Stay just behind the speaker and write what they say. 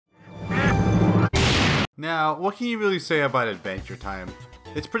Now, what can you really say about Adventure Time?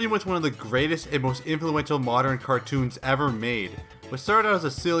 It's pretty much one of the greatest and most influential modern cartoons ever made. What started out as a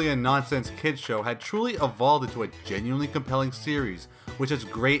silly and nonsense kids show had truly evolved into a genuinely compelling series, which is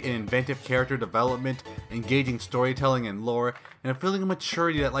great in inventive character development, engaging storytelling and lore, and a feeling of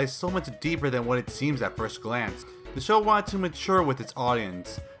maturity that lies so much deeper than what it seems at first glance. The show wanted to mature with its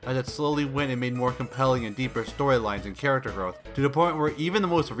audience, as it slowly went and made more compelling and deeper storylines and character growth, to the point where even the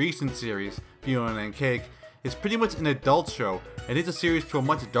most recent series, Fiona and Cake, is pretty much an adult show, and takes a series to a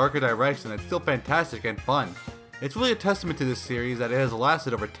much darker direction that's still fantastic and fun. It's really a testament to this series that it has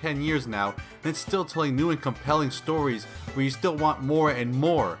lasted over 10 years now, and it's still telling new and compelling stories where you still want more and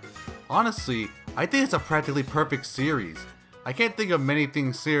more. Honestly, I think it's a practically perfect series. I can't think of many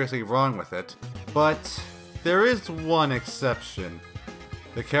things seriously wrong with it, but there is one exception.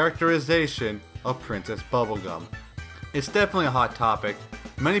 The characterization of Princess Bubblegum. It's definitely a hot topic.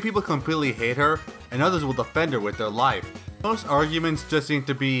 Many people completely hate her, and others will defend her with their life. Most arguments just seem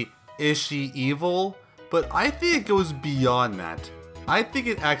to be, is she evil? But I think it goes beyond that. I think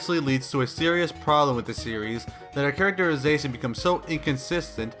it actually leads to a serious problem with the series, that her characterization becomes so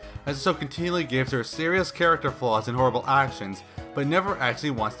inconsistent as it so continually gives her serious character flaws and horrible actions, but never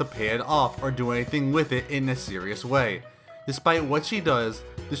actually wants to pay it off or do anything with it in a serious way. Despite what she does,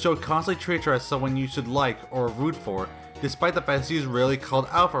 the show constantly treats her as someone you should like or root for, despite the fact that she is rarely called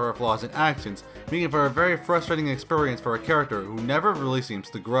out for her flaws and actions, making it for a very frustrating experience for a character who never really seems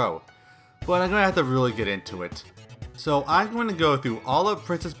to grow. But I'm going to have to really get into it. So I'm going to go through all of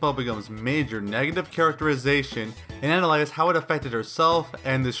Princess Bubblegum's major negative characterization and analyze how it affected herself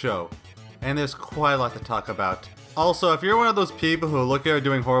and the show. And there's quite a lot to talk about. Also, if you're one of those people who look at her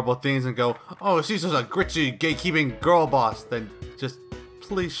doing horrible things and go, oh, she's just a gritchy, gatekeeping girl boss, then just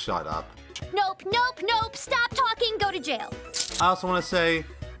please shut up. Nope, nope, nope, stop talking, go to jail. I also want to say,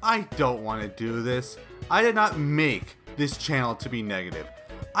 I don't want to do this. I did not make this channel to be negative.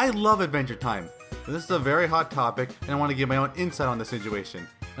 I love Adventure Time, but this is a very hot topic and I want to give my own insight on the situation.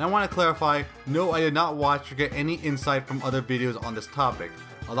 And I want to clarify, no, I did not watch or get any insight from other videos on this topic.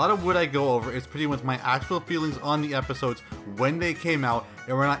 A lot of what I go over is pretty much my actual feelings on the episodes when they came out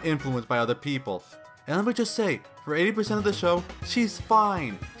and were not influenced by other people. And let me just say, for 80% of the show, she's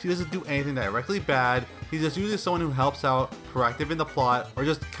fine. She doesn't do anything directly bad, she's just usually someone who helps out, proactive in the plot, or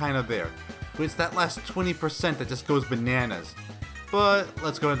just kind of there. But it's that last 20% that just goes bananas. But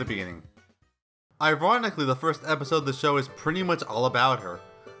let's go to the beginning. Ironically, the first episode of the show is pretty much all about her.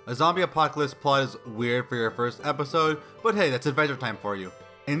 A zombie apocalypse plot is weird for your first episode, but hey, that's Adventure Time for you.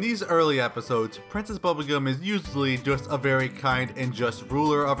 In these early episodes, Princess Bubblegum is usually just a very kind and just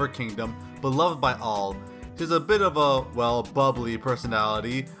ruler of her kingdom, beloved by all. She's a bit of a, well, bubbly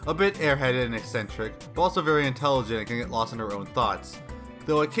personality, a bit airheaded and eccentric, but also very intelligent and can get lost in her own thoughts.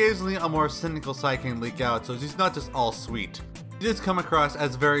 Though occasionally a more cynical side can leak out, so she's not just all sweet. She does come across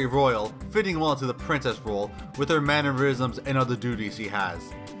as very royal, fitting well into the princess role, with her mannerisms and other duties she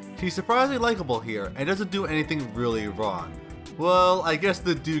has. She's surprisingly likable here, and doesn't do anything really wrong. Well, I guess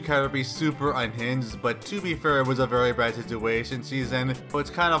the Duke had to be super unhinged, but to be fair, it was a very bad situation she's in, so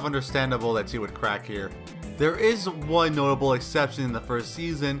it's kind of understandable that she would crack here. There is one notable exception in the first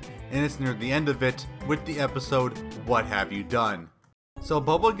season, and it's near the end of it, with the episode, What Have You Done? So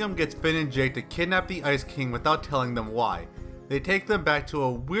Bubblegum gets Finn and Jake to kidnap the Ice King without telling them why. They take them back to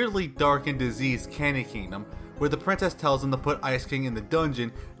a weirdly dark and diseased Candy Kingdom, where the princess tells them to put Ice King in the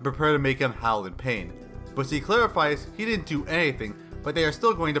dungeon and prepare to make him howl in pain. But she clarifies he didn't do anything, but they are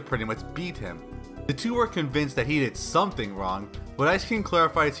still going to pretty much beat him. The two are convinced that he did something wrong, but Ice King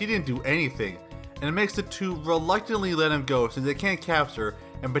clarifies he didn't do anything, and it makes the two reluctantly let him go since they can't capture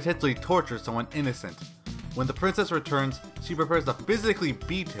and potentially torture someone innocent. When the princess returns, she prepares to physically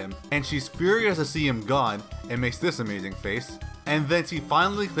beat him, and she's furious to see him gone, and makes this amazing face. And then she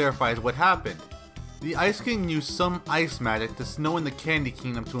finally clarifies what happened. The Ice King used some ice magic to snow in the Candy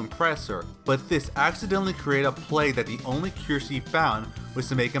Kingdom to impress her, but this accidentally created a plague that the only cure she found was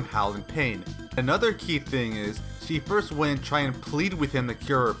to make him howl in pain. Another key thing is, she first went and tried and plead with him to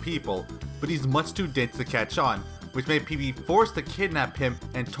cure her people, but he's much too dense to catch on, which made PB forced to kidnap him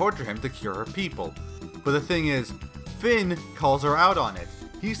and torture him to cure her people. But the thing is, Finn calls her out on it.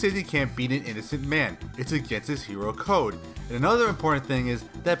 He says he can't beat an innocent man, it's against his hero code. And another important thing is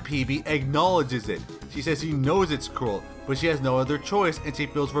that PB acknowledges it. She says she knows it's cruel, but she has no other choice and she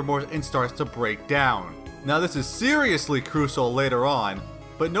feels remorse and starts to break down. Now this is seriously crucial later on,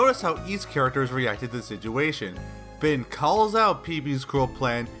 but notice how each character has reacted to the situation. Finn calls out PB's cruel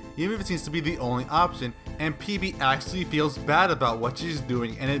plan, even if it seems to be the only option, and PB actually feels bad about what she's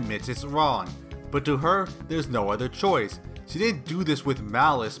doing and admits it's wrong. But to her, there's no other choice. She didn't do this with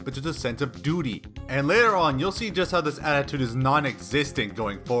malice, but just a sense of duty. And later on, you'll see just how this attitude is non-existent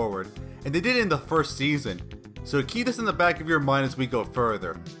going forward, and they did it in the first season, so keep this in the back of your mind as we go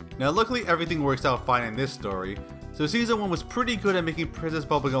further. Now luckily everything works out fine in this story, so season 1 was pretty good at making Princess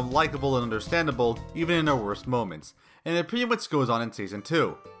Bubblegum likable and understandable even in her worst moments, and it pretty much goes on in season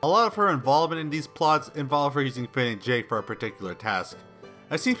 2. A lot of her involvement in these plots involve her using Finn and Jake for a particular task.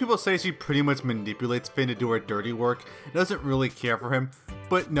 I've seen people say she pretty much manipulates Finn to do her dirty work and doesn't really care for him,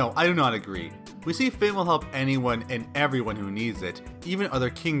 but no, I do not agree. We see Finn will help anyone and everyone who needs it, even other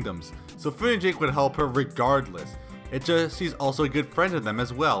kingdoms, so Finn and Jake would help her regardless. It's just she's also a good friend to them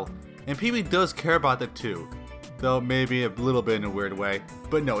as well, and PB does care about that too, though maybe a little bit in a weird way,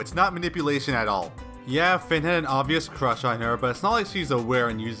 but no, it's not manipulation at all. Yeah, Finn had an obvious crush on her, but it's not like she's aware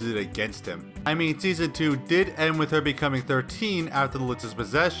and uses it against him. I mean, season 2 did end with her becoming 13 after the Lich's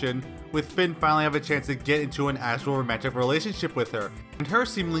possession, with Finn finally have a chance to get into an actual romantic relationship with her, and her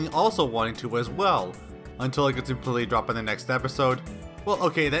seemingly also wanting to as well, until it gets completely dropped in the next episode. Well,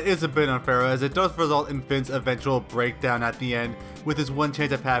 okay, that is a bit unfair, as it does result in Finn's eventual breakdown at the end, with his one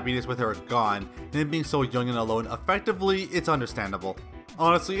chance of happiness with her gone, and him being so young and alone. Effectively, it's understandable.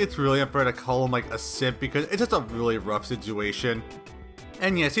 Honestly, it's really unfair to call him like a simp because it's just a really rough situation.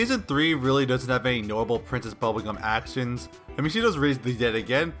 And yeah, season 3 really doesn't have any notable Princess Bubblegum actions. I mean, she does raise the dead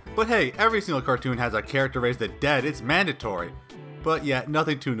again, but hey, every single cartoon has a character raise the dead, it's mandatory. But yeah,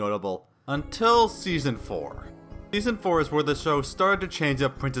 nothing too notable. Until season 4. Season 4 is where the show started to change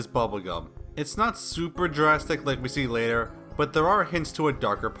up Princess Bubblegum. It's not super drastic like we see later, but there are hints to a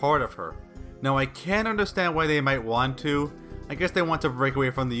darker part of her. Now I can understand why they might want to. I guess they want to break away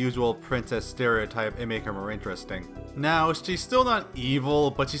from the usual princess stereotype and make her more interesting. Now, she's still not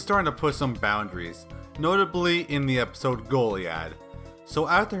evil, but she's starting to push some boundaries, notably in the episode Goliad. So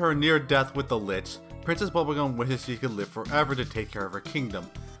after her near death with the Lich, Princess Bubblegum wishes she could live forever to take care of her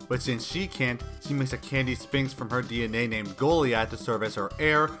kingdom, but since she can't, she makes a candy sphinx from her DNA named Goliad to serve as her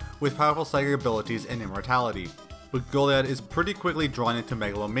heir with powerful psychic abilities and immortality. But Goliad is pretty quickly drawn into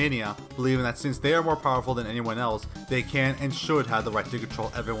megalomania, believing that since they are more powerful than anyone else, they can and should have the right to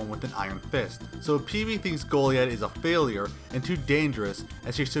control everyone with an iron fist. So PB thinks Goliad is a failure and too dangerous,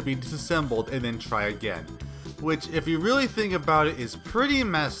 as she should be disassembled and then try again. Which, if you really think about it, is pretty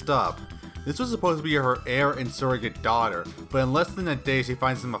messed up. This was supposed to be her heir and surrogate daughter, but in less than a day she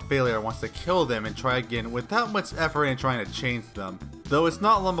finds them a failure and wants to kill them and try again without much effort in trying to change them. Though it's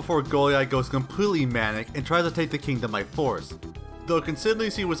not long before Goliad goes completely manic and tries to take the kingdom by force. Though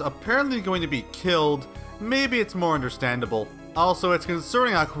considering she was apparently going to be killed, maybe it's more understandable. Also, it's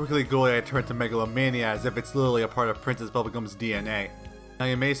concerning how quickly Goliad turned to megalomania as if it's literally a part of Princess Bubblegum's DNA. Now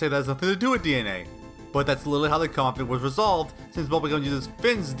you may say that has nothing to do with DNA, but that's literally how the conflict was resolved, since Bubblegum uses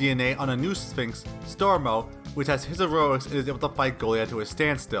Finn's DNA on a new Sphinx, Stormo, which has his heroics and is able to fight Goliad to a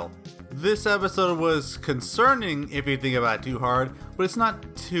standstill. This episode was concerning if you think about it too hard, but it's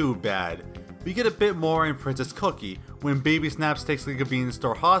not too bad. We get a bit more in Princess Cookie, when Baby Snaps takes the convenience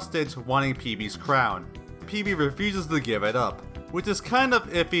store hostage, wanting PB's crown. PB refuses to give it up, which is kind of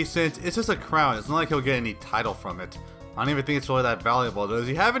iffy since it's just a crown, it's not like he'll get any title from it. I don't even think it's really that valuable. Does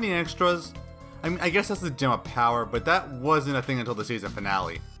he have any extras? I mean, I guess that's the Gem of Power, but that wasn't a thing until the season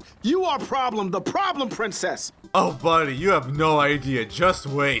finale. You are the problem, princess! Oh buddy, you have no idea, just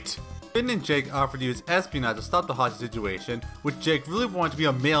wait. Finn and Jake offered to use espionage to stop the hostage situation, which Jake really wanted to be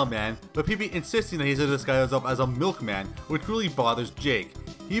a mailman, but PB insisting that he's to disguise himself as a milkman, which really bothers Jake.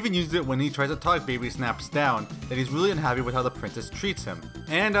 He even uses it when he tries to talk Baby Snaps down, that he's really unhappy with how the princess treats him.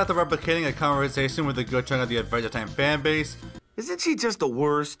 And after replicating a conversation with a good chunk of the Adventure Time fanbase, isn't she just the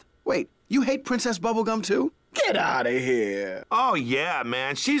worst? Wait, you hate Princess Bubblegum too? Get out of here! Oh yeah,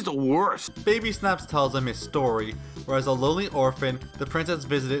 man, she's the worst. Baby Snaps tells him his story, where as a lonely orphan, the princess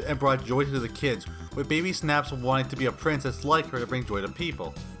visited and brought joy to the kids, with Baby Snaps wanting to be a princess like her to bring joy to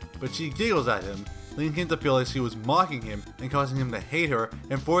people. But she giggles at him, leading him to feel like she was mocking him and causing him to hate her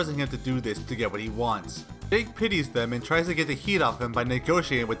and forcing him to do this to get what he wants. Jake pities them and tries to get the heat off him by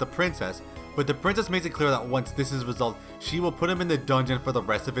negotiating with the princess, but the princess makes it clear that once this is resolved, she will put him in the dungeon for the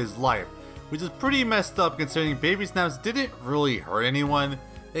rest of his life, which is pretty messed up considering Baby Snaps didn't really hurt anyone.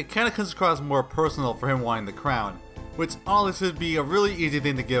 It kinda comes across more personal for him wanting the crown, which honestly would be a really easy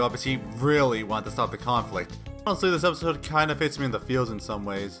thing to give up if he really wanted to stop the conflict. Honestly, this episode kinda fits me in the feels in some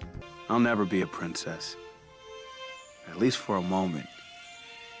ways. I'll never be a princess. At least for a moment.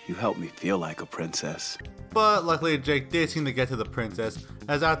 You helped me feel like a princess. But luckily Jake did seem to get to the princess,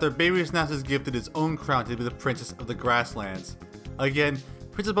 as after Baby Snaps is gifted his own crown to be the princess of the grasslands. Again,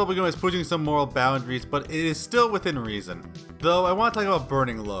 Princess Bubblegum is pushing some moral boundaries, but it is still within reason. Though I want to talk about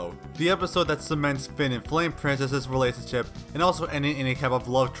Burning Low, the episode that cements Finn and Flame Princess's relationship and also ending in a type of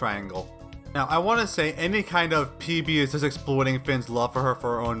love triangle. Now, I want to say any kind of PB is just exploiting Finn's love for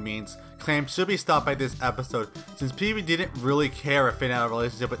her own means claim should be stopped by this episode, since PB didn't really care if Finn had a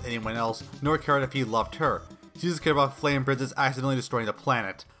relationship with anyone else, nor cared if he loved her. She just cared about Flame Princess accidentally destroying the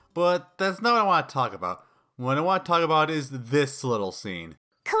planet. But that's not what I want to talk about. What I want to talk about is this little scene.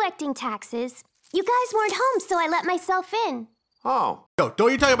 Collecting taxes. You guys weren't home, so I let myself in. Oh. Yo,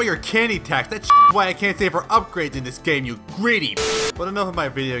 don't you talk about your candy tax. That's why I can't save for upgrades in this game, you greedy. But enough of my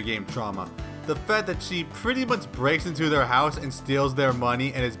video game trauma. The fact that she pretty much breaks into their house and steals their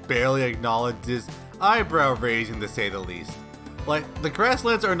money and is barely acknowledged is eyebrow raising to say the least. Like, the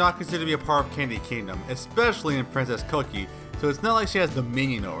grasslands are not considered to be a part of Candy Kingdom, especially in Princess Cookie, so it's not like she has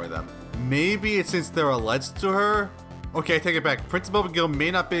dominion over them. Maybe it's since they're alleged to her? Okay, I take it back. Princess Bubblegum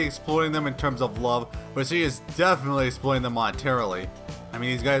may not be exploiting them in terms of love, but she is definitely exploiting them monetarily. I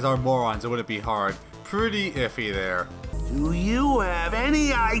mean, these guys are morons, it wouldn't be hard. Pretty iffy there. Do you have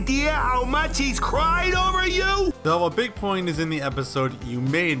any idea how much he's cried over you? Though a big point is in the episode You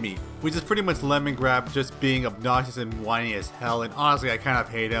Made Me, which is pretty much Lemongrab just being obnoxious and whiny as hell, and honestly I kind of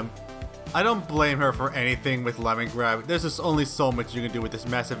hate him. I don't blame her for anything with Lemongrab. There's just only so much you can do with this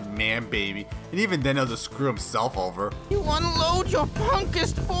massive man baby, and even then he'll just screw himself over. You unload your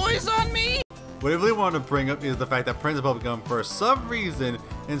punkest boys on me? What I really want to bring up is the fact that Princess Bubblegum, for some reason,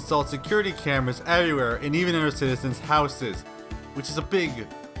 installed security cameras everywhere and even in her citizens' houses. Which is a big...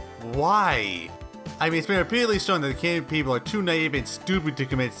 why? I mean, it's been repeatedly shown that the Canadian people are too naive and stupid to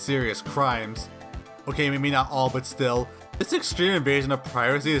commit serious crimes. Okay, maybe not all, but still. This extreme invasion of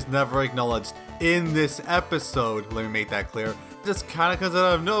privacy is never acknowledged in this episode, let me make that clear. It just kinda comes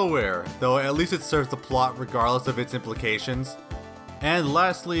out of nowhere, though at least it serves the plot regardless of its implications. And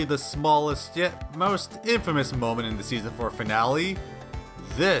lastly, the smallest yet most infamous moment in the season 4 finale,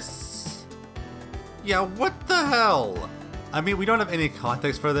 this. Yeah, what the hell? I mean, we don't have any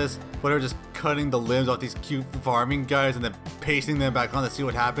context for this, but they're just cutting the limbs off these cute farming guys and then pasting them back on to see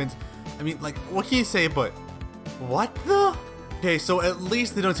what happens. I mean, like, what can you say but, what the? Okay, so at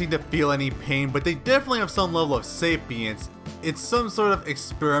least they don't seem to feel any pain, but they definitely have some level of sapience. It's some sort of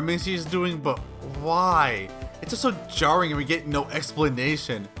experiment she's doing, but why? It's just so jarring and we get no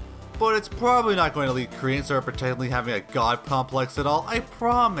explanation. But it's probably not going to lead Koreans to potentially having a god complex at all, I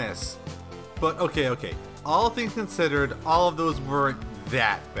promise. But okay. All things considered, all of those weren't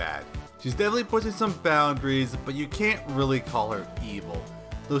that bad. She's definitely pushing some boundaries, but you can't really call her evil.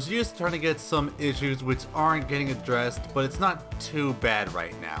 Though she is trying to get some issues which aren't getting addressed, but it's not too bad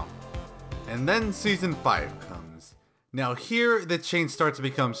right now. And then Season 5 comes. Now here, the change starts to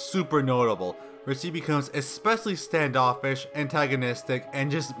become super notable, where she becomes especially standoffish, antagonistic,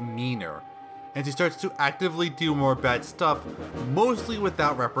 and just meaner. And she starts to actively do more bad stuff, mostly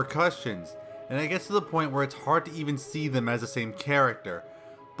without repercussions. And it gets to the point where it's hard to even see them as the same character.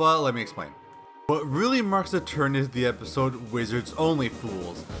 But let me explain. What really marks the turn is the episode Wizards Only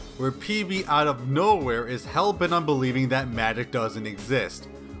Fools, where PB out of nowhere is hell-bent on believing that magic doesn't exist,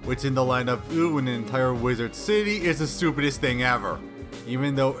 which in the line of ooh, an entire wizard city is the stupidest thing ever.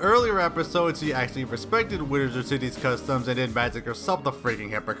 Even though earlier episodes she actually respected Wizard City's customs and did magic herself, the freaking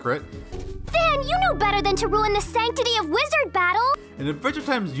hypocrite. Finn, you know better than to ruin the sanctity of Wizard Battle! And Adventure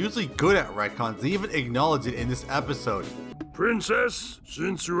Time's usually good at retcons, they even acknowledge it in this episode. Princess,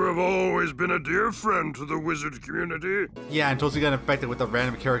 since you have always been a dear friend to the wizard community. Yeah, until she got infected with the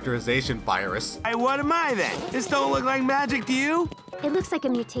random characterization virus. Hey, what am I then? This don't look like magic to you? It looks like a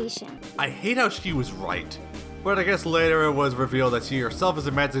mutation. I hate how she was right. But I guess later it was revealed that she herself is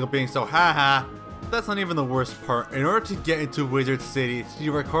a magical being, so haha. That's not even the worst part. In order to get into Wizard City, she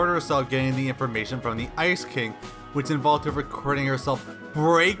recorded herself getting the information from the Ice King, which involved her recording herself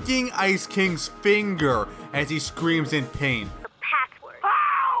breaking Ice King's finger as he screams in pain. Password.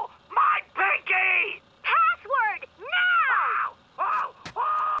 Ow! My pinky! Password!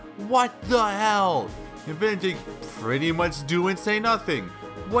 Now! What the hell? Inventing pretty much do and say nothing.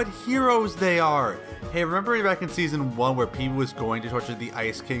 What heroes they are! Hey, remember back in Season 1 where Peebee was going to torture the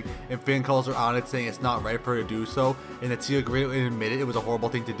Ice King and Finn calls her on it saying it's not right for her to do so and that she agreed and admitted it was a horrible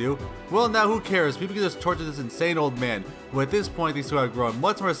thing to do? Well, now who cares? Peebee can just torture this insane old man, who at this point these two have grown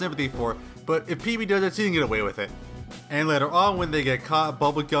much more sympathy for, but if Peebee does it, she can get away with it. And later on when they get caught,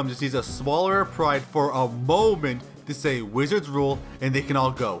 Bubblegum just needs to swallow her pride for a moment to say wizards rule and they can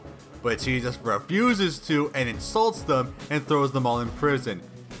all go. But she just refuses to and insults them and throws them all in prison.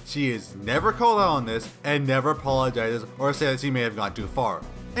 She is never called out on this and never apologizes or says that she may have gone too far.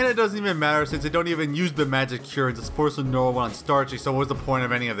 And it doesn't even matter since they don't even use the magic cure and just force a normal one on Starchy, so what was the point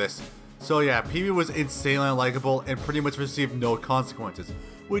of any of this? So yeah, Peebee was insanely unlikable and pretty much received no consequences,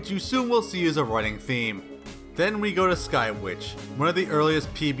 which you soon will see is a running theme. Then we go to Sky Witch, one of the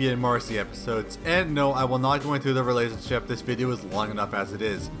earliest PB and Marcy episodes, and no, I will not go into the relationship, this video is long enough as it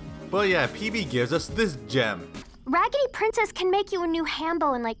is. But yeah, PB gives us this gem. Raggedy Princess can make you a new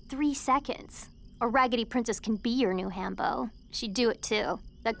Hambo in like 3 seconds. Or Raggedy Princess can be your new Hambo. She'd do it too.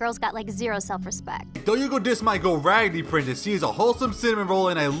 That girl's got like 0 self-respect. Don't you go diss my girl Raggedy Princess, she is a wholesome cinnamon roll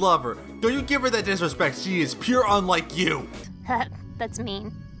and I love her. Don't you give her that disrespect, she is pure unlike you. That's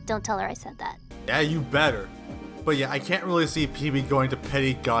mean. Don't tell her I said that. Yeah, you better. But yeah, I can't really see PB going to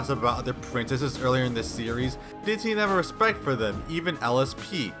petty gossip about other princesses earlier in this series. Did he have a respect for them, even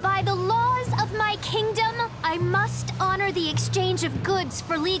LSP? By the laws of my kingdom, I must honor the exchange of goods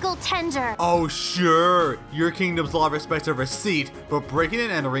for legal tender. Oh sure, your kingdom's law respects a receipt, but breaking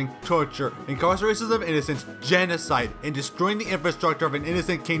and entering, torture, incarcerations of innocents, genocide, and destroying the infrastructure of an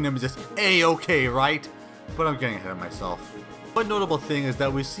innocent kingdom is just A-okay, right? But I'm getting ahead of myself. One notable thing is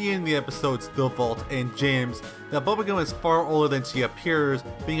that we see in the episodes The Vault and James that Bubblegum is far older than she appears,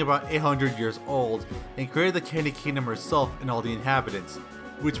 being about 800 years old, and created the Candy Kingdom herself and all the inhabitants,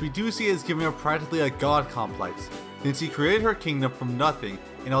 which we do see as giving her practically a god complex. Since she created her kingdom from nothing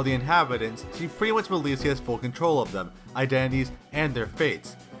and all the inhabitants, she pretty much believes she has full control of them, identities, and their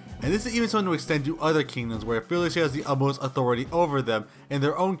fates. And this is even something to extend to other kingdoms where it feels like she has the utmost authority over them in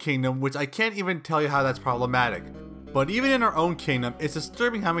their own kingdom, which I can't even tell you how that's problematic. But even in our own kingdom, it's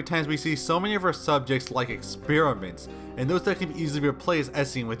disturbing how many times we see so many of our subjects like experiments, and those that can easily be replaced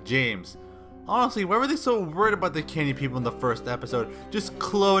as seen with James. Honestly, why were they so worried about the candy people in the first episode? Just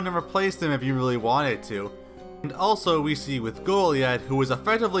clone and replace them if you really wanted to. And also we see with Goliath, who was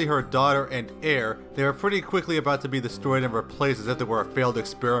effectively her daughter and heir, they were pretty quickly about to be destroyed and replaced as if they were a failed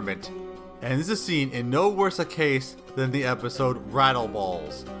experiment. And this is seen in no worse a case than the episode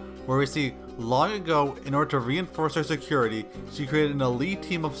Rattleballs, where we see long ago, in order to reinforce her security, she created an elite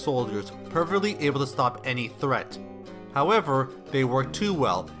team of soldiers perfectly able to stop any threat. However, they worked too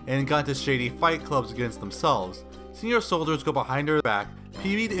well and got into shady fight clubs against themselves. Seeing her soldiers go behind her back,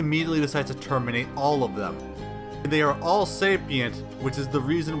 PB immediately decides to terminate all of them. And they are all sapient, which is the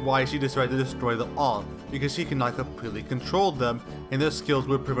reason why she decided to destroy them all, because she cannot completely control them and their skills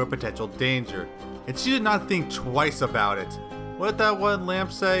would prove a potential danger. And she did not think twice about it. What did that one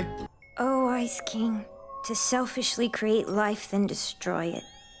lamp say? Oh, Ice King, to selfishly create life then destroy it.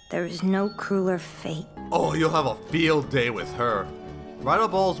 There is no crueler fate. Oh, you'll have a field day with her.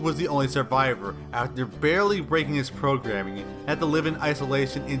 Rattleballs was the only survivor after barely breaking his programming and had to live in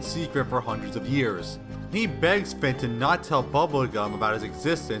isolation in secret for hundreds of years. He begs Finn to not tell Bubblegum about his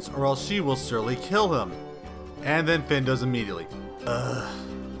existence or else she will surely kill him. And then Finn does immediately.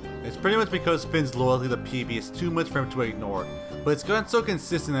 It's pretty much because Finn's loyalty to PB is too much for him to ignore, but it's gotten so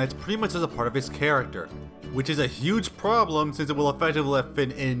consistent that it's pretty much as a part of his character. Which is a huge problem since it will effectively let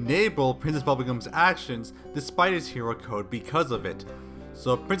Finn enable Princess Bubblegum's actions despite his hero code because of it.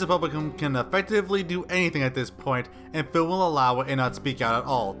 So Princess Bubblegum can effectively do anything at this point and Finn will allow it and not speak out at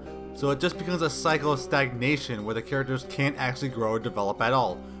all. So it just becomes a cycle of stagnation where the characters can't actually grow or develop at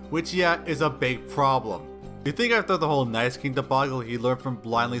all, which yeah, is a big problem. You think after the whole Nice King debacle he learned from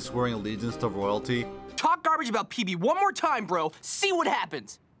blindly swearing allegiance to royalty? Talk garbage about PB one more time, bro. See what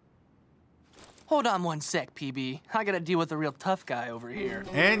happens. Hold on one sec, PB. I gotta deal with a real tough guy over here.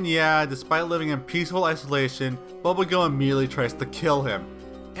 And yeah, despite living in peaceful isolation, Bubblegum immediately tries to kill him.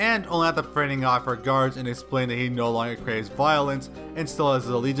 And only after fending off her guards and explain that he no longer craves violence and still has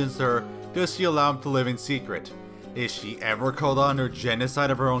his allegiance to her, does she allow him to live in secret. Is she ever called on her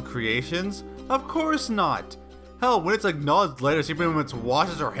genocide of her own creations? Of course not. Hell, when it's acknowledged later, she pretty much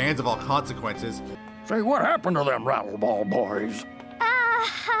washes her hands of all consequences. Say, what happened to them Rattleball boys?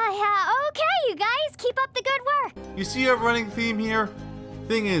 Okay, you guys, keep up the good work. You see a running theme here?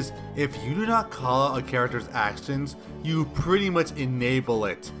 Thing is, if you do not call out a character's actions, you pretty much enable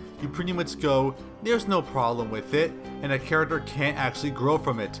it. You pretty much go, there's no problem with it, and a character can't actually grow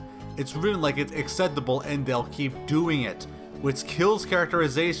from it. It's written like it's acceptable and they'll keep doing it, which kills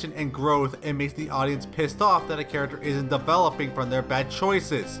characterization and growth and makes the audience pissed off that a character isn't developing from their bad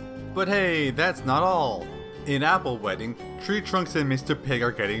choices. But hey, that's not all. In Apple Wedding, Tree Trunks and Mr. Pig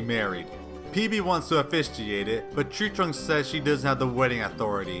are getting married. PB wants to officiate it, but Tree Trunks says she doesn't have the wedding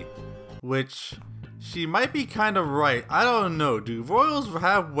authority. Which, she might be kind of right. I don't know, do royals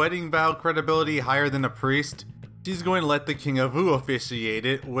have wedding vow credibility higher than a priest? She's going to let the King of Wu officiate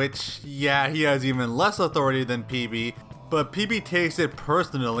it, which, yeah, he has even less authority than PB, but PB takes it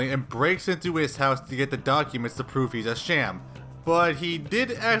personally and breaks into his house to get the documents to prove he's a sham. But he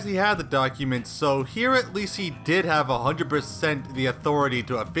did actually have the documents, so here at least he did have 100% the authority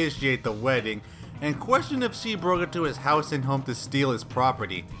to officiate the wedding, and question if she broke into his house and home to steal his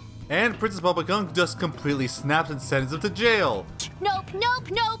property. And Princess Bubblegum just completely snaps and sends him to jail. Nope,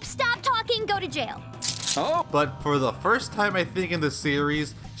 nope, nope. Stop talking, go to jail. Oh. But for the first time, I think, in the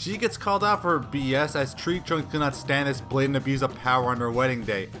series, she gets called out for BS as Tree Trunks cannot stand this blatant abuse of power on her wedding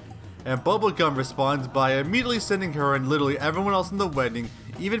day. And Bubblegum responds by immediately sending her and literally everyone else in the wedding,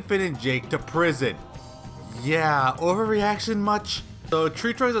 even Finn and Jake, to prison. Yeah, overreaction much? So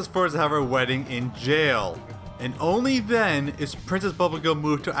Tree Trunks is forced to have her wedding in jail. And only then is Princess Bubblegum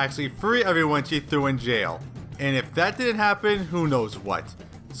moved to actually free everyone she threw in jail. And if that didn't happen, who knows what.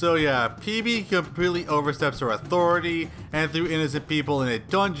 So yeah, PB completely oversteps her authority and threw innocent people in a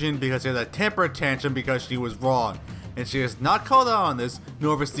dungeon because she had a temper tantrum because she was wrong. And she is not called out on this,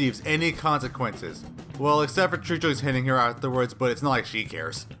 nor receives any consequences. Well, except for Tree Trunks hitting her afterwards, but it's not like she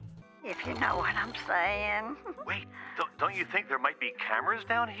cares. If you know what I'm saying. Wait, don't you think there might be cameras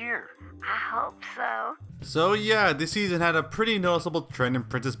down here? I hope so. So yeah, this season had a pretty noticeable trend in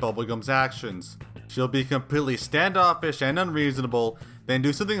Princess Bubblegum's actions. She'll be completely standoffish and unreasonable, then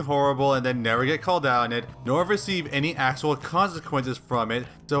do something horrible and then never get called out on it, nor receive any actual consequences from it,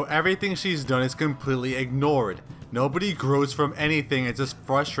 so everything she's done is completely ignored. Nobody grows from anything, it's just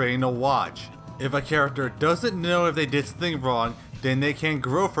frustrating to watch. If a character doesn't know if they did something wrong, then they can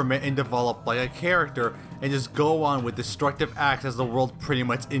grow from it and develop like a character and just go on with destructive acts as the world pretty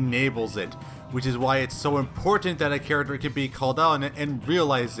much enables it. Which is why it's so important that a character can be called out on it and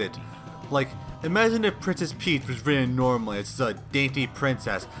realize it. Like, imagine if Princess Peach was written normally as a dainty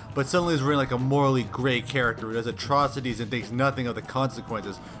princess, but suddenly is written like a morally gray character who does atrocities and thinks nothing of the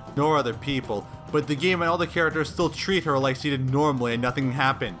consequences, nor other people, but the game and all the characters still treat her like she did normally and nothing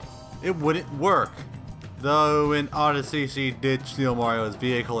happened. It wouldn't work. Though in Odyssey she did steal Mario's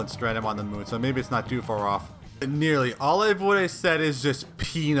vehicle and strand him on the moon, so maybe it's not too far off. Nearly all of what I said is just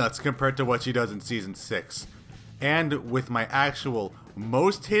peanuts compared to what she does in Season 6. And with my actual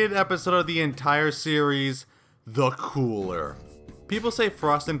most hated episode of the entire series, The Cooler. People say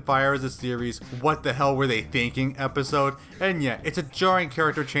Frost and Fire is a series, what the hell were they thinking episode, and yeah, it's a jarring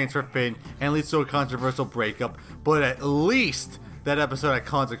character change for Finn and leads to a controversial breakup, but at least that episode had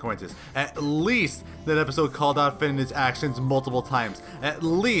consequences. At least that episode called out Finn and his actions multiple times. At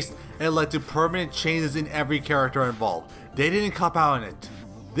least it led to permanent changes in every character involved. They didn't cop out on it.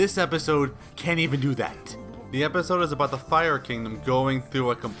 This episode can't even do that. The episode is about the Fire Kingdom going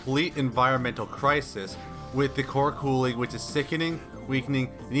through a complete environmental crisis, with the core cooling, which is sickening, weakening,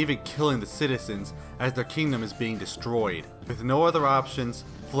 and even killing the citizens as their kingdom is being destroyed. With no other options,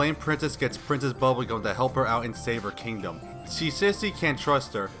 Flame Princess gets Princess Bubblegum to help her out and save her kingdom. She says she can't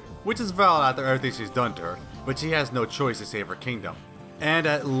trust her, which is valid after everything she's done to her, but she has no choice to save her kingdom. And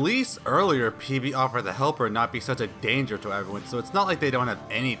at least earlier, PB offered to help her not be such a danger to everyone, so it's not like they don't have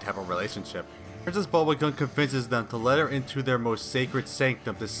any type of relationship. Princess Bubblegum convinces them to let her into their most sacred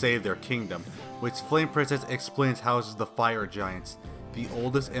sanctum to save their kingdom, which Flame Princess explains houses the Fire Giants, the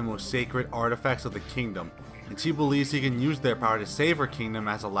oldest and most sacred artifacts of the kingdom, and she believes she can use their power to save her kingdom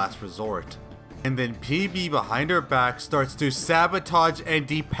as a last resort. And then PB behind her back starts to sabotage and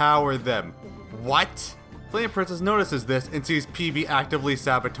depower them. What? Flame Princess notices this and sees PB actively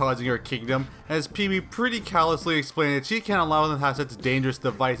sabotaging her kingdom, as PB pretty callously explains that she can't allow them to have such dangerous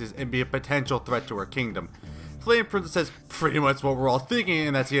devices and be a potential threat to her kingdom. Flame Princess says pretty much what we're all thinking,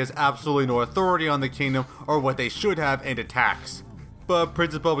 and that she has absolutely no authority on the kingdom or what they should have, and attacks. But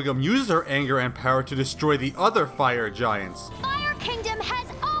Princess Bubblegum uses her anger and power to destroy the other Fire Giants. Fire Kingdom has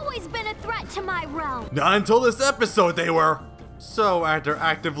always been a threat to my realm. Not until this episode they were! So after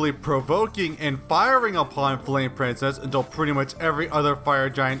actively provoking and firing upon Flame Princess until pretty much every other Fire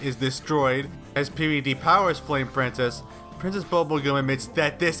Giant is destroyed, as PB depowers Flame Princess, Princess Bubblegum admits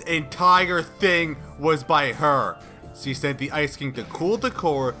that this entire thing was by her. She sent the Ice King to cool the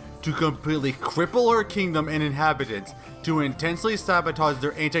core, to completely cripple her kingdom and inhabitants, to intensely sabotage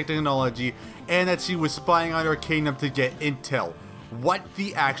their ancient technology, and that she was spying on her kingdom to get intel. What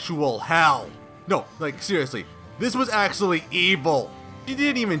the actual hell? No, like seriously, this was actually evil. She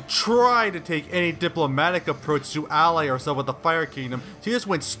didn't even try to take any diplomatic approach to ally herself with the Fire Kingdom, she just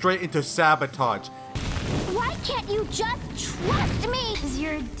went straight into sabotage. Why can't you just trust me? Cause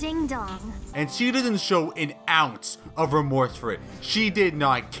you're a ding-dong. And she doesn't show an ounce of remorse for it. She did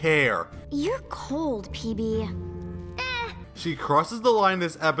not care. You're cold, PB. She crosses the line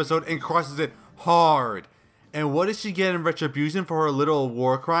this episode and crosses it hard. And what does she get in retribution for her little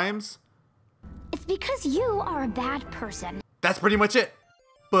war crimes? It's because you are a bad person. That's pretty much it.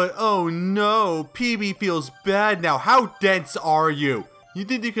 But oh no, PB feels bad now. How dense are you? You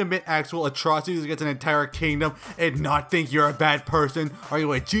think you can commit actual atrocities against an entire kingdom and not think you're a bad person? Are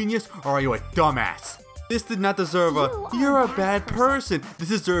you a genius or are you a dumbass? This did not deserve you're a bad person. This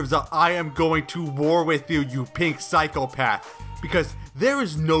deserves a I am going to war with you, you pink psychopath. Because there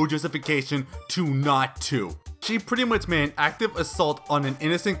is no justification to not to. She pretty much made an active assault on an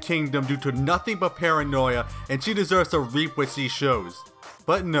innocent kingdom due to nothing but paranoia, and she deserves to reap what she shows.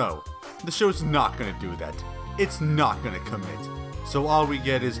 But no, the show's not gonna do that. It's not gonna commit. So all we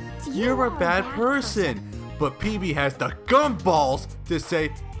get is, you're a bad person. But PB has the gumballs to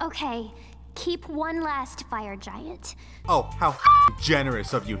say, Okay, keep one last fire giant. oh, how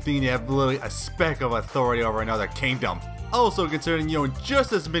generous of you, thinking you have literally a speck of authority over another kingdom. Also, considering you own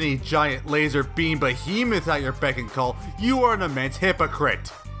just as many giant laser beam behemoths at your beck and call, you are an immense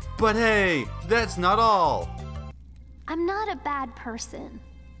hypocrite. But hey, that's not all. I'm not a bad person.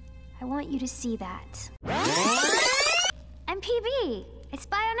 I want you to see that. And PB, I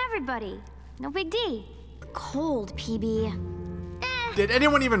spy on everybody. No big D. Cold, PB. Did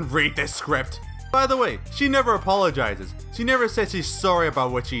anyone even read this script? By the way, she never apologizes. She never says she's sorry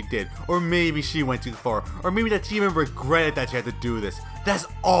about what she did, or maybe she went too far, or maybe that she even regretted that she had to do this. That's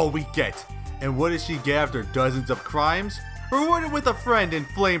all we get. And what does she get after dozens of crimes? Rewarded with a friend in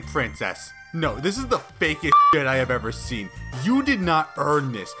Flame Princess. No, this is the fakest shit I have ever seen. You did not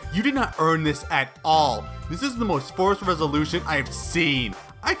earn this. You did not earn this at all. This is the most forced resolution I've seen.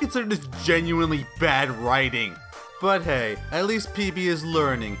 I consider this genuinely bad writing. But hey, at least PB is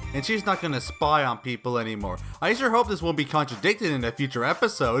learning, and she's not gonna spy on people anymore. I sure hope this won't be contradicted in a future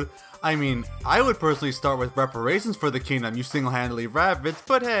episode. I mean, I would personally start with reparations for the kingdom you single-handedly ravaged,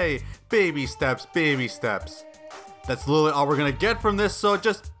 but hey, baby steps, baby steps. That's literally all we're gonna get from this, so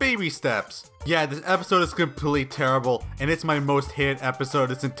just baby steps. Yeah, this episode is completely terrible, and it's my most hated episode of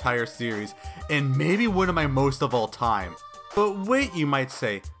this entire series, and maybe one of my most of all time. But wait, you might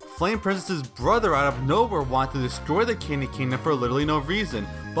say, Flame Princess's brother out of nowhere wanted to destroy the Candy Kingdom for literally no reason.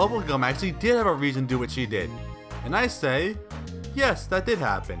 Bubblegum actually did have a reason to do what she did. And I say, yes, that did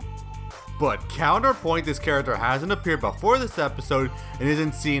happen. But counterpoint, this character hasn't appeared before this episode and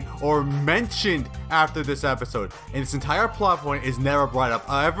isn't seen or mentioned after this episode. And this entire plot point is never brought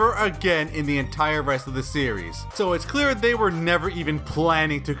up ever again in the entire rest of the series. So it's clear they were never even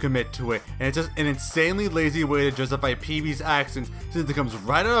planning to commit to it. And it's just an insanely lazy way to justify PB's actions since it comes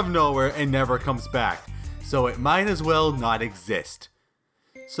right out of nowhere and never comes back. So it might as well not exist.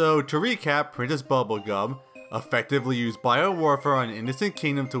 So to recap, Princess Bubblegum effectively use biowarfare on an innocent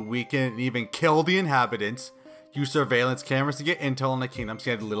kingdom to weaken and even kill the inhabitants, use surveillance cameras to get intel on the kingdom she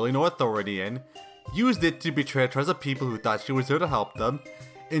had literally no authority in, used it to betray a trust of people who thought she was there to help them,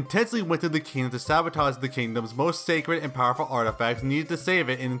 intensely went to the kingdom to sabotage the kingdom's most sacred and powerful artifacts needed to save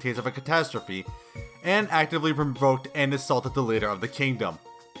it in case of a catastrophe, and actively provoked and assaulted the leader of the kingdom.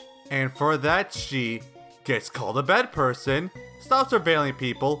 And for that she gets called a bad person, stops surveilling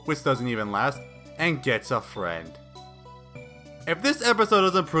people, which doesn't even last, and gets a friend. If this episode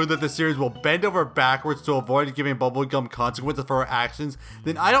doesn't prove that the series will bend over backwards to avoid giving Bubblegum consequences for her actions,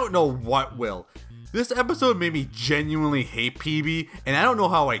 then I don't know what will. This episode made me genuinely hate PB, and I don't know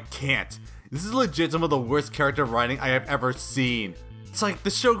how I can't. This is legit some of the worst character writing I have ever seen. It's like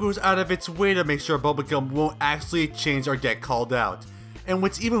the show goes out of its way to make sure Bubblegum won't actually change or get called out. And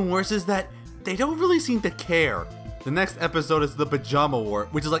what's even worse is that they don't really seem to care. The next episode is the Pajama War,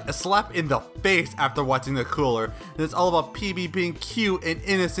 which is like a slap in the face after watching the cooler, and it's all about PB being cute and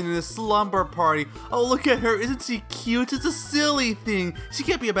innocent in a slumber party. Oh, look at her, isn't she cute? It's a silly thing. She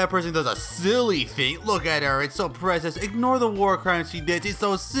can't be a bad person who does a silly thing. Look at her, it's so precious. Ignore the war crimes she did, she's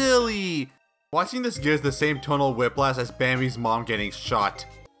so silly. Watching this gives the same tonal whiplash as Bambi's mom getting shot.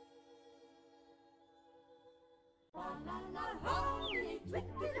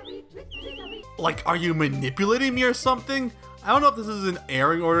 Like, are you manipulating me or something? I don't know if this is an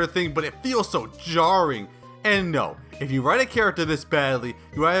airing order thing, but it feels so jarring. And no, if you write a character this badly,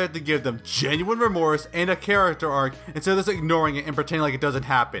 you either have to give them genuine remorse and a character arc instead of just ignoring it and pretending like it doesn't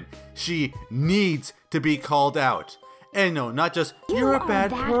happen. She needs to be called out. And no, not just, you're a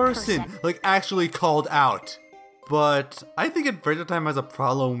bad person, like actually called out. But I think Adventure Time has a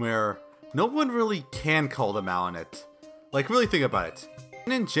problem where no one really can call them out on it. Like, really think about it.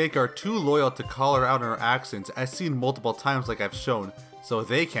 Jen and Jake are too loyal to call her out on her actions, as seen multiple times like I've shown, so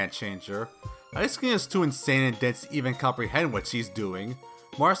they can't change her. Ice Cream is too insane and dense to even comprehend what she's doing.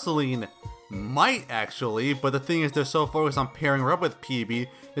 Marceline might actually, but the thing is they're so focused on pairing her up with PB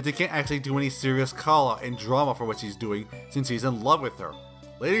that they can't actually do any serious call out and drama for what she's doing since he's in love with her.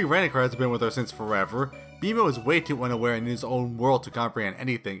 Lady Ranicar has been with her since forever. Beemo is way too unaware in his own world to comprehend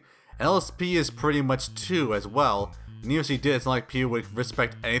anything, and LSP is pretty much too as well. And even if she did, it's not like P would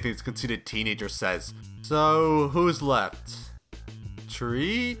respect anything this conceited teenager says. So, who's left?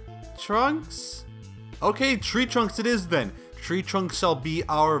 Tree Trunks? Okay, Tree Trunks it is then. Tree Trunks shall be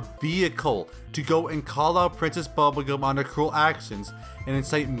our vehicle to go and call out Princess Bubblegum on her cruel actions and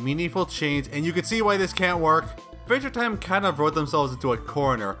incite meaningful change, and you can see why this can't work. Adventure Time kind of wrote themselves into a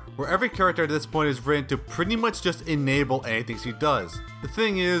corner where every character at this point is written to pretty much just enable anything she does. The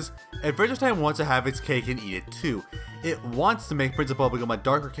thing is, Adventure Time wants to have its cake and eat it too. It wants to make Princess Bubblegum a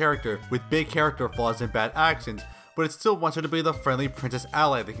darker character with big character flaws and bad actions, but it still wants her to be the friendly princess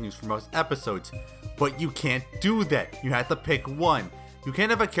ally they can use for most episodes. But you can't do that. You have to pick one. You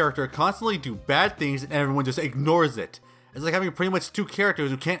can't have a character constantly do bad things and everyone just ignores it. It's like having pretty much two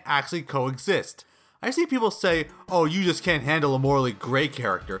characters who can't actually coexist. I see people say, oh, you just can't handle a morally gray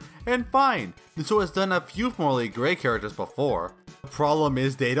character, and fine. The show has done a few morally gray characters before. The problem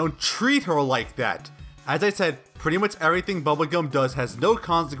is they don't treat her like that. As I said, pretty much everything Bubblegum does has no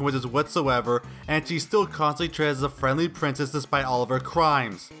consequences whatsoever, and she still constantly treated as a friendly princess despite all of her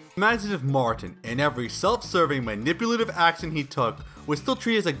crimes. Imagine if Martin, in every self-serving, manipulative action he took, was still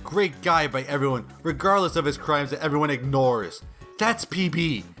treated as a great guy by everyone, regardless of his crimes that everyone ignores. That's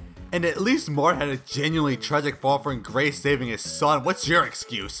PB. And at least Martin had a genuinely tragic fall from Grace saving his son. What's your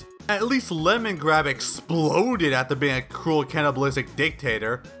excuse? At least Lemon Grab exploded after being a cruel cannibalistic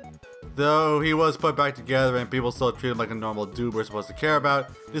dictator. Though he was put back together and people still treat him like a normal dude we're supposed to care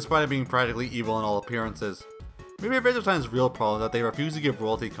about, despite him being practically evil in all appearances. Maybe Adventure Time's real problem is that they refuse to give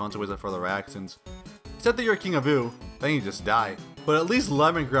royalty consequences for their actions. Except that you're King of Ooh, then you just die. But at least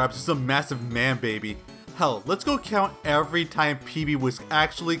Lemon Grab's just a massive man baby. Hell, let's go count every time PB was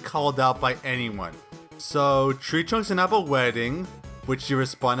actually called out by anyone. So, Tree Trunks and Apple Wedding, which she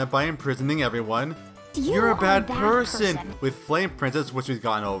responded by imprisoning everyone. You're a bad person with Flame Princess, which we've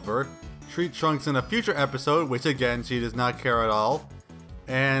gone over. Tree Trunks in a future episode, which again, she does not care at all.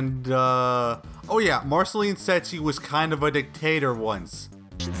 And, oh yeah, Marceline said she was kind of a dictator once.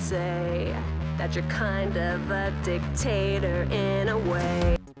 Should say that you're kind of a dictator in a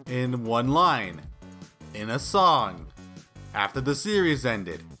way. In one line. In a song. After the series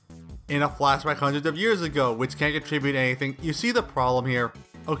ended. In a flashback hundreds of years ago, which can't contribute anything. You see the problem here?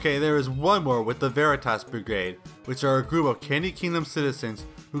 Okay, there is one more with the Veritas Brigade, which are a group of Candy Kingdom citizens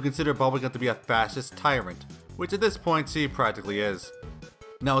who consider Bubblegum to be a fascist tyrant, which at this point she practically is.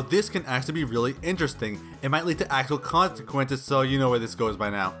 Now this can actually be really interesting. It might lead to actual consequences, so you know where this goes by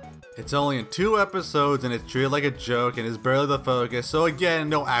now. It's only in 2 episodes and it's treated like a joke and is barely the focus, so again,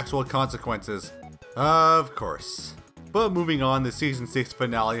 no actual consequences. Of course. But moving on to Season 6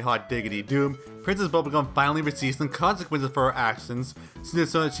 finale, Hot Diggity Doom, Princess Bubblegum finally receives some consequences for her actions, since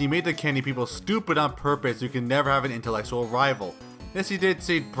it's so that she made the candy people stupid on purpose so you can never have an intellectual rival. If she did,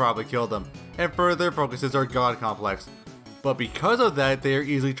 she'd probably kill them, and further focuses her god complex. But because of that, they are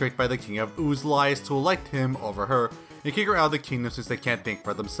easily tricked by the King of Ooh's lies to elect him over her, and kick her out of the kingdom since they can't think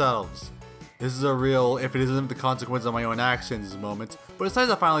for themselves. This is a real, if it isn't the consequence of my own actions moment, but it's nice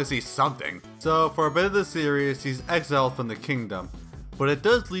to finally see something. So for a bit of the series, she's exiled from the kingdom. But it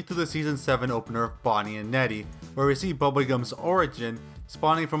does lead to the Season 7 opener of Bonnie and Nettie, where we see Bubblegum's origin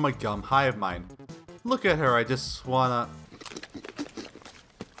spawning from a gum hive mind. Look at her, I just wanna...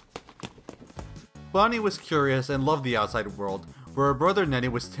 Bonnie was curious and loved the outside world, where her brother Nettie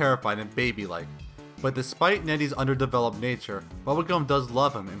was terrified and baby-like. But despite Nettie's underdeveloped nature, Bubblegum does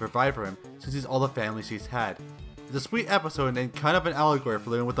love him and provide for him since he's all the family she's had. It's a sweet episode and kind of an allegory for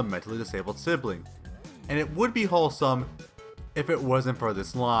living with a mentally disabled sibling. And it would be wholesome if it wasn't for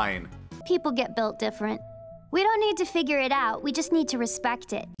this line. People get built different. We don't need to figure it out, we just need to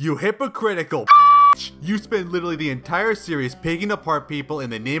respect it. You hypocritical You spend literally the entire series picking apart people in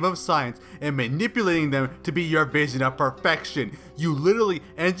the name of science and manipulating them to be your vision of perfection. You literally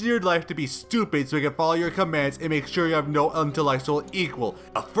engineered life to be stupid so you can follow your commands and make sure you have no intellectual equal.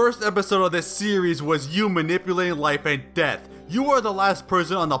 The first episode of this series was you manipulating life and death. You are the last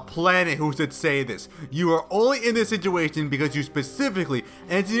person on the planet who should say this. You are only in this situation because you specifically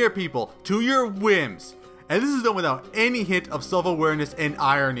engineer people to your whims. And this is done without any hint of self-awareness and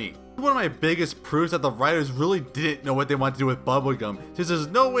irony. One of my biggest proofs that the writers really didn't know what they wanted to do with Bubblegum, since there's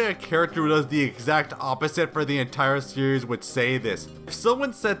no way a character who does the exact opposite for the entire series would say this. If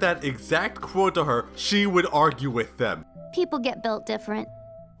someone said that exact quote to her, she would argue with them. People get built different.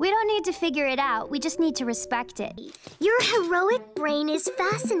 We don't need to figure it out, we just need to respect it. Your heroic brain is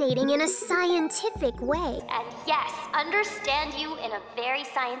fascinating in a scientific way. And yes, understand you in a very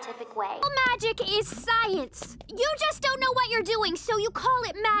scientific way. Magic is science. You just don't know what you're doing, so you call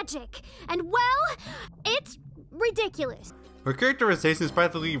it magic. And well, it's ridiculous. Her characterization is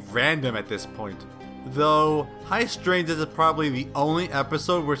practically random at this point. Though, High Strangeness is probably the only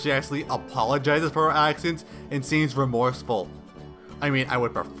episode where she actually apologizes for her actions and seems remorseful. I mean, I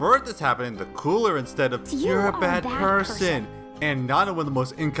would prefer this happen in the cooler instead of you're a bad person. And not in one of the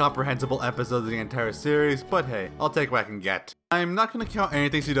most incomprehensible episodes of the entire series, but hey, I'll take what I can get. I'm not gonna count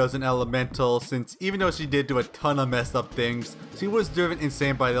anything she does in Elemental, since even though she did do a ton of messed up things, she was driven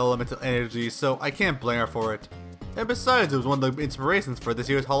insane by the elemental energy, so I can't blame her for it. And besides, it was one of the inspirations for this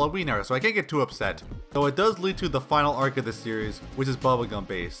year's Halloween arc, so I can't get too upset. Though it does lead to the final arc of the series, which is Bubblegum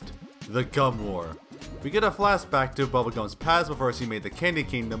based. The Gum War. We get a flashback to Bubblegum's past before she made the Candy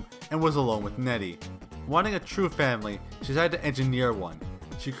Kingdom and was alone with Nettie. Wanting a true family, she decided to engineer one.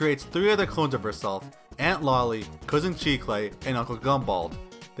 She creates 3 other clones of herself, Aunt Lolly, Cousin Cheeclay, and Uncle Gumball.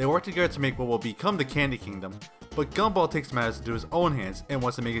 They work together to make what will become the Candy Kingdom, but Gumball takes matters into his own hands and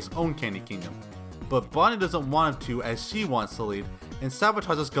wants to make his own Candy Kingdom. But Bonnie doesn't want him to, as she wants to lead, and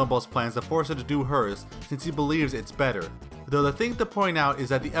sabotages Gumball's plans to force her to do hers since he believes it's better. Though the thing to point out is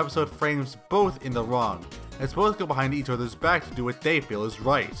that the episode frames both in the wrong, as both go behind each other's back to do what they feel is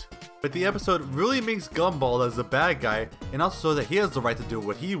right. But the episode really makes Gumball as the bad guy, and also so that he has the right to do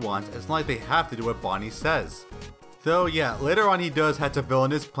what he wants, as not like they have to do what Bonnie says. Though yeah, later on he does have to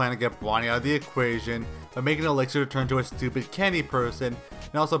villain his plan to get Bonnie out of the equation, by making Elixir turn to a stupid candy person,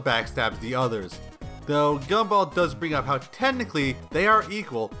 and also backstabs the others. Though Gumball does bring up how technically they are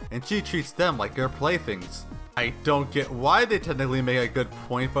equal, and she treats them like her playthings. I don't get why they technically make a good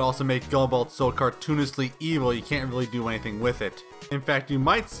point, but also make Gumball so cartoonishly evil you can't really do anything with it. In fact, you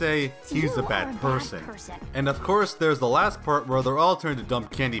might say he's a bad person. And of course, there's the last part where they're all turned to dumb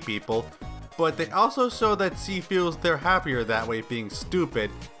candy people, but they also show that she feels they're happier that way being stupid,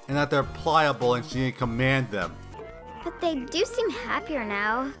 and that they're pliable and she can command them. But they do seem happier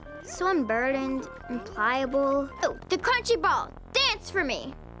now. So unburdened and pliable. Oh, the crunchy ball! Dance for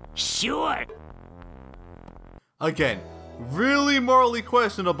me! Sure. Again, really morally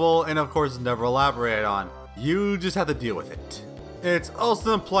questionable, and of course never elaborated on. You just have to deal with it. It's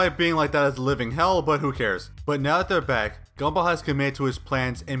also implied being like that is living hell, but who cares. But now that they're back, Gumball has committed to his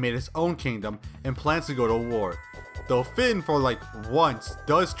plans and made his own kingdom, and plans to go to war. Though Finn, for like once,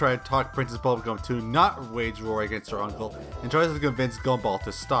 does try to talk Princess Bubblegum to not wage war against her uncle, and tries to convince Gumball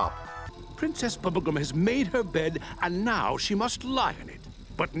to stop. Princess Bubblegum has made her bed, and now she must lie in it,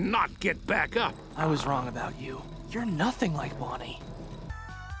 but not get back up. I was wrong about you. You're nothing like Bonnie.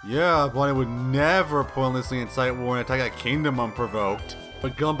 Yeah, Bonnie would never pointlessly incite war and attack a kingdom unprovoked.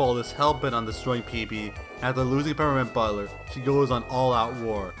 But Gumball is hell-bent on destroying PB. After losing Peppermint Butler, she goes on all-out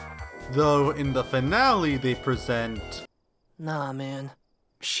war. Though in the finale they present... Nah, man.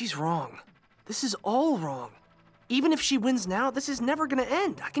 She's wrong. This is all wrong. Even if she wins now, this is never gonna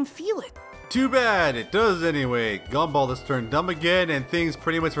end. I can feel it. Too bad, it does anyway. Gumball has turned dumb again and things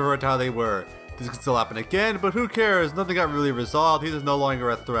pretty much revert to how they were. This could still happen again, but who cares? Nothing got really resolved, he's no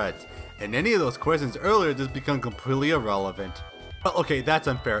longer a threat. And any of those questions earlier just become completely irrelevant. Well, okay, that's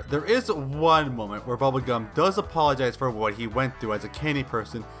unfair. There is one moment where Bubblegum does apologize for what he went through as a candy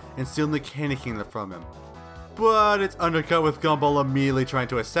person and stealing the Candy Kingdom from him. But it's undercut with Gumball immediately trying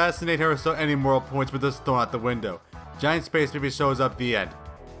to assassinate her, so any moral points were just thrown out the window. Giant Space Baby shows up, the end.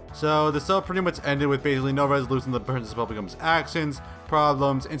 So the show pretty much ended with basically no resolution to Princess Bubblegum's actions,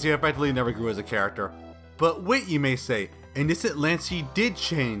 problems, and she effectively never grew as a character. But wait, you may say, in Distant Lands she did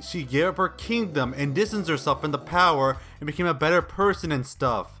change. She gave up her kingdom and distanced herself from the power and became a better person and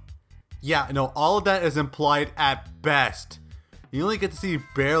stuff. Yeah, no, all of that is implied at best. You only get to see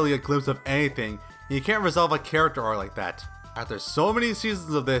barely a glimpse of anything, and you can't resolve a character arc like that. After so many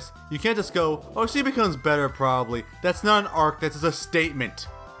seasons of this, you can't just go, oh, she becomes better probably. That's not an arc, that's just a statement.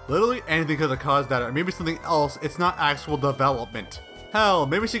 Literally anything could have caused that, or maybe something else, it's not actual development. Hell,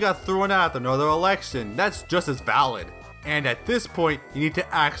 maybe she got thrown out at another election, that's just as valid. And at this point, you need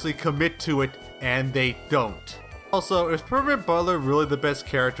to actually commit to it, and they don't. Also, is Peppermint Butler really the best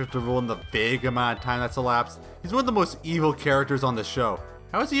character to rule in the big amount of time that's elapsed? He's one of the most evil characters on the show.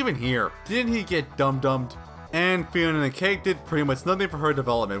 How is he even here? Didn't he get dum-dummed? And Fiona and the Cake did pretty much nothing for her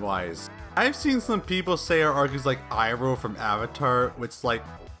development-wise. I've seen some people say her arc is like Iroh from Avatar, which like,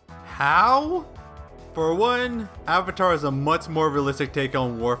 how? For one, Avatar is a much more realistic take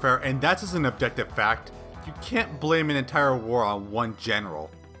on warfare, and that's just an objective fact. You can't blame an entire war on one general.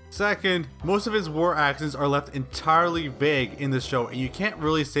 Second, most of his war actions are left entirely vague in the show, and you can't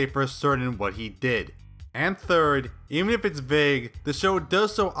really say for certain what he did. And third, even if it's vague, the show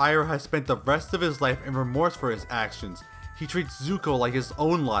does so Iroh has spent the rest of his life in remorse for his actions. He treats Zuko like his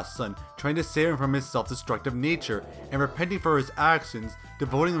own lost son, trying to save him from his self-destructive nature, and repenting for his actions,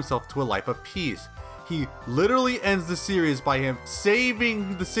 devoting himself to a life of peace. He literally ends the series by him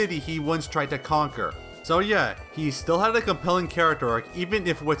saving the city he once tried to conquer. So yeah, he still had a compelling character arc even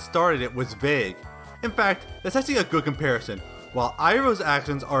if what started it was vague. In fact, that's actually a good comparison. While Iroh's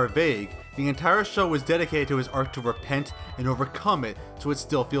actions are vague, the entire show is dedicated to his arc to repent and overcome it, so it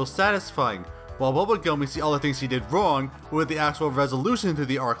still feels satisfying. While Bubblegum, we see all the things he did wrong, with the actual resolution to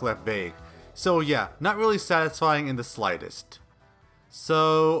the arc left vague. So yeah, not really satisfying in the slightest.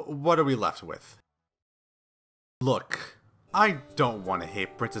 So what are we left with? Look, I don't want to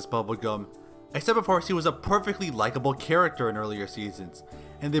hate Princess Bubblegum. I said before she was a perfectly likable character in earlier seasons,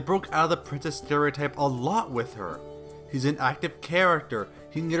 and they broke out of the princess stereotype a lot with her. She's an active character,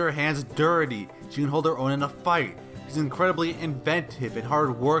 she can get her hands dirty, she can hold her own in a fight, she's incredibly inventive and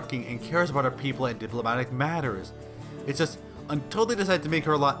hardworking and cares about her people and diplomatic matters. It's just, until they decide to make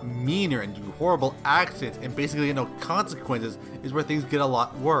her a lot meaner and do horrible accents and basically get no consequences is where things get a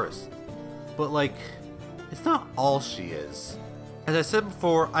lot worse. But like, it's not all she is. As I said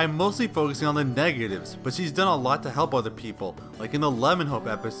before, I'm mostly focusing on the negatives, but she's done a lot to help other people, like in the Lemon Hope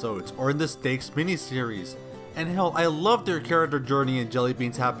episodes or in the Stakes miniseries. And hell, I loved her character journey in Jelly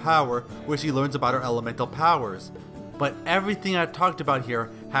Beans Have Power, where she learns about her elemental powers. But everything I talked about here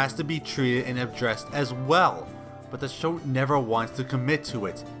has to be treated and addressed as well. But the show never wants to commit to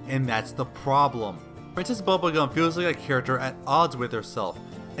it, and that's the problem. Princess Bubblegum feels like a character at odds with herself,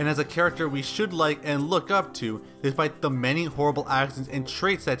 and as a character we should like and look up to, despite the many horrible actions and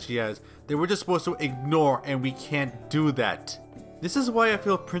traits that she has that we're just supposed to ignore, and we can't do that. This is why I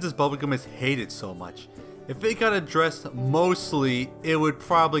feel Princess Bubblegum is hated so much. If it got addressed mostly, it would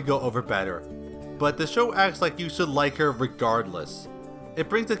probably go over better. But the show acts like you should like her regardless. It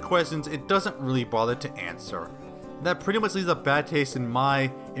brings the questions it doesn't really bother to answer. That pretty much leaves a bad taste in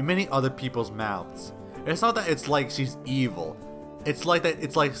my and many other people's mouths. It's not that it's like she's evil. It's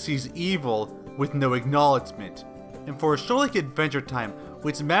like she's evil with no acknowledgement. And for a show like Adventure Time,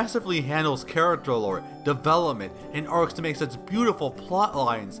 which massively handles character lore, development, and arcs to make such beautiful plot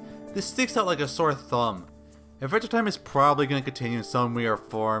lines, this sticks out like a sore thumb. Adventure Time is probably going to continue in some way or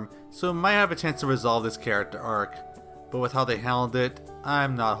form, so it might have a chance to resolve this character arc. But with how they handled it,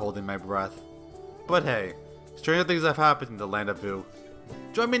 I'm not holding my breath. But hey, stranger things have happened in the Land of Vu.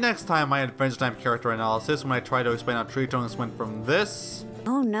 Join me next time on my Adventure Time character analysis when I try to explain how tree tongues went from this...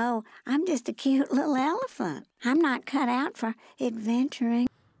 Oh no, I'm just a cute little elephant. I'm not cut out for adventuring.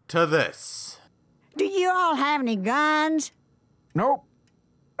 ...to this. Do you all have any guns? Nope.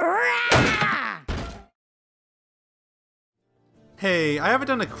 Hey, I haven't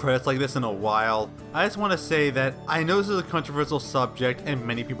done a credits like this in a while. I just want to say that I know this is a controversial subject and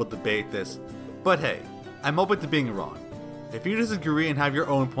many people debate this. But hey, I'm open to being wrong. If you disagree and have your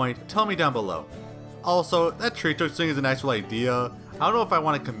own point, tell me down below. Also, that tree tongue thing is an actual idea. I don't know if I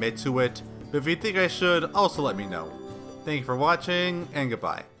want to commit to it, but if you think I should, also let me know. Thank you for watching, and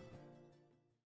goodbye.